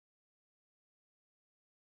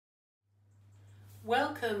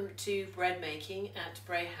Welcome to bread making at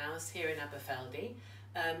Brae House here in Aberfeldy.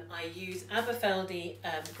 I use Aberfeldy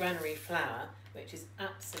granary flour, which is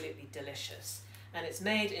absolutely delicious, and it's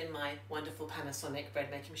made in my wonderful Panasonic bread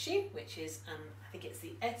making machine, which is I think it's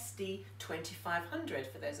the SD2500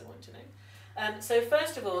 for those that want to know. So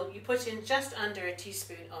first of all, you put in just under a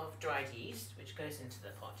teaspoon of dried yeast, which goes into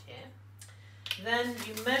the pot here. Then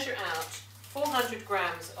you measure out 400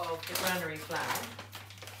 grams of the granary flour.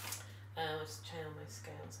 I'll just change on my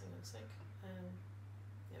scales, hang on a sec.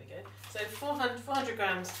 There we go. So 400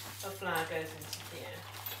 grams of flour goes into here.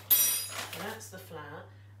 So that's the flour.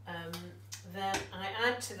 Then I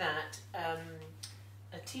add to that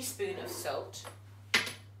a teaspoon of salt, which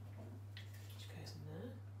goes in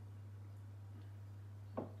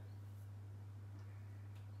there.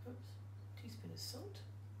 Oops, teaspoon of salt.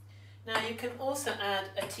 Now you can also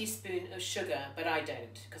add a teaspoon of sugar, but I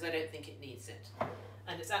don't, because I don't think it needs it.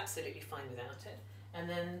 And it's absolutely fine without it. And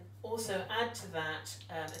then also add to that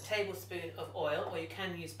a tablespoon of oil, or you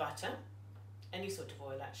can use butter, any sort of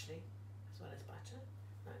oil actually, as well as butter.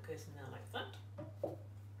 That goes in there like that.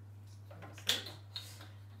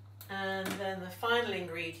 And then the final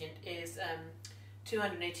ingredient is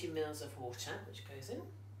 280 ml of water, which goes in,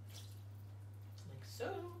 like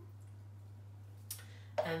so.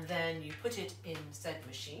 And then you put it in said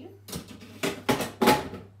machine.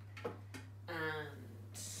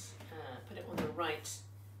 On the right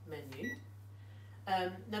menu.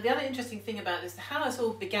 Now the other interesting thing about this, how this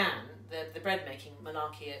all began, the bread making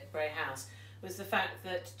malarkey at Brae House, was the fact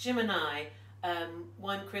that Jim and I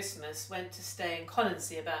one Christmas went to stay in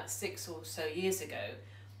Colonsea about 6 or so years ago,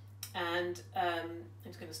 and I'm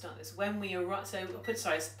just going to start this. When we arrived, so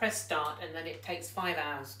press start, and then it takes 5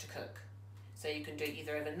 hours to cook. So you can do it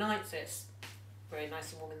either overnight, so it's very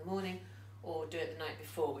nice and warm in the morning, or do it the night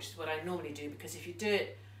before, which is what I normally do, because if you do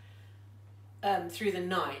it through the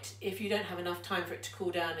night, if you don't have enough time for it to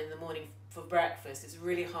cool down in the morning for breakfast, it's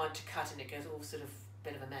really hard to cut and it goes all sort of a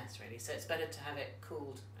bit of a mess really, so it's better to have it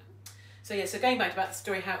cooled. So yeah, so going back about the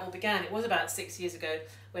story how it all began, it was about 6 years ago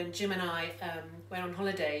when Jim and I went on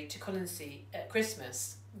holiday to Colonsea at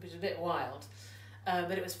Christmas, which was a bit wild,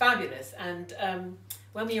 but it was fabulous. And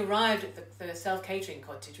when we arrived at the self-catering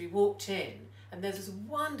cottage, we walked in and there's this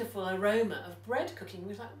wonderful aroma of bread cooking.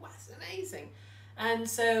 We were like, wow, that's amazing. And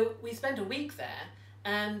so we spent a week there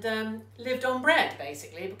and lived on bread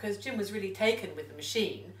basically, because Jim was really taken with the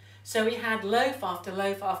machine. So we had loaf after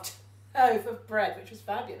loaf after loaf of bread, which was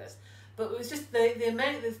fabulous. But it was just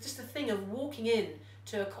the thing of walking in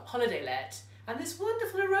to a holiday let and this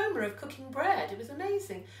wonderful aroma of cooking bread. It was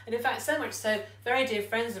amazing. And in fact, so much so, very dear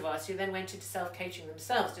friends of ours who then went into self-catering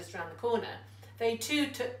themselves just around the corner, they too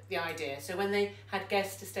took the idea. So when they had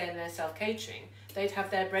guests to stay in their self-catering, they'd have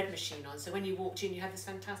their bread machine on, so when you walked in you had this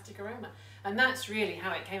fantastic aroma. And that's really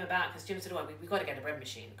how it came about, because Jim said, well, we've got to get a bread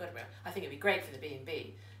machine, I think it'd be great for the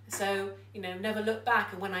B&B. So, you know, never look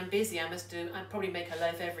back, and when I'm busy I'd probably make a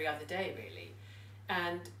loaf every other day really.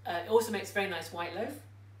 And it also makes a very nice white loaf.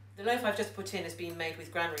 The loaf I've just put in has been made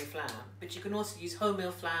with granary flour, but you can also use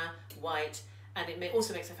wholemeal flour, white, and it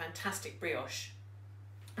also makes a fantastic brioche.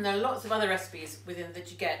 And there are lots of other recipes that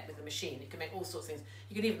you get with the machine. You can make all sorts of things.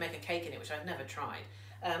 You can even make a cake in it, which I've never tried.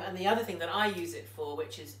 And the other thing that I use it for,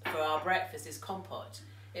 which is for our breakfast, is compote.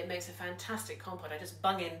 It makes a fantastic compote. I just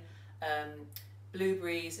bung in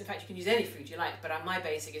blueberries. In fact, you can use any fruit you like, but my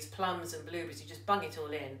basic is plums and blueberries. You just bung it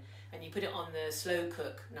all in and you put it on the slow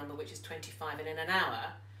cook number, which is 25, and in an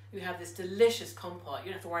hour you have this delicious compote. You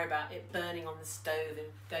don't have to worry about it burning on the stove and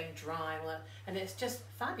going dry, and it's just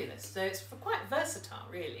fabulous. So it's quite versatile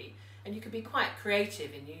really, and you can be quite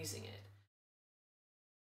creative in using it.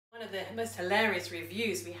 One of the most hilarious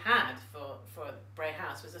reviews we had for Brae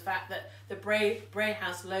House was the fact that the Brae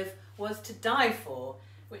House loaf was to die for,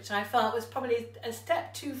 which I felt was probably a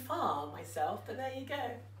step too far myself, but there you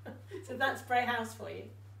go. So that's Brae House for you.